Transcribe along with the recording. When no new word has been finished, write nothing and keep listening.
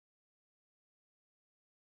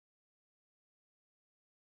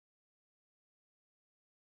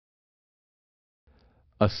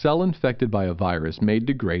A cell infected by a virus may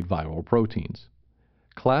degrade viral proteins.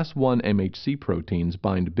 Class I MHC proteins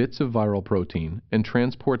bind bits of viral protein and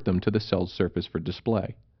transport them to the cell's surface for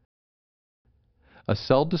display. A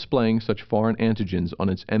cell displaying such foreign antigens on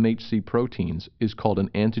its MHC proteins is called an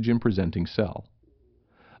antigen-presenting cell.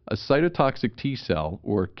 A cytotoxic T cell,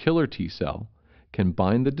 or killer T cell, can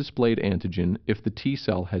bind the displayed antigen if the T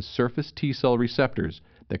cell has surface T cell receptors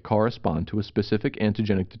that correspond to a specific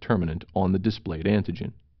antigenic determinant on the displayed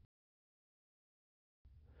antigen.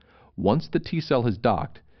 Once the T cell has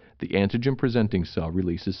docked, the antigen-presenting cell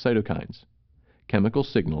releases cytokines, chemical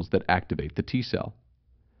signals that activate the T cell.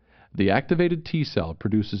 The activated T cell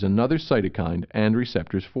produces another cytokine and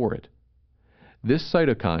receptors for it. This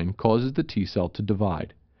cytokine causes the T cell to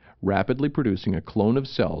divide, rapidly producing a clone of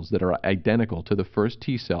cells that are identical to the first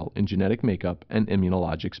T cell in genetic makeup and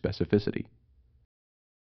immunologic specificity.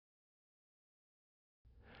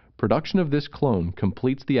 Production of this clone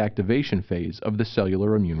completes the activation phase of the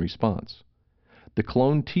cellular immune response. The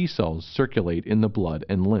cloned T cells circulate in the blood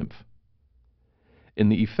and lymph. In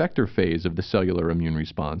the effector phase of the cellular immune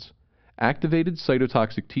response, activated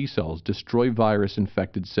cytotoxic T cells destroy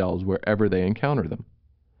virus-infected cells wherever they encounter them.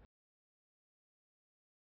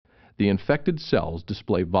 The infected cells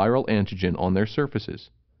display viral antigen on their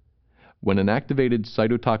surfaces. When an activated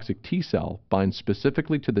cytotoxic T cell binds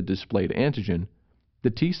specifically to the displayed antigen, the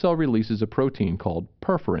T cell releases a protein called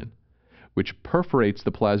perforin, which perforates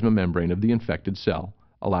the plasma membrane of the infected cell,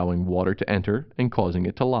 allowing water to enter and causing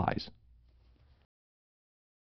it to lyse.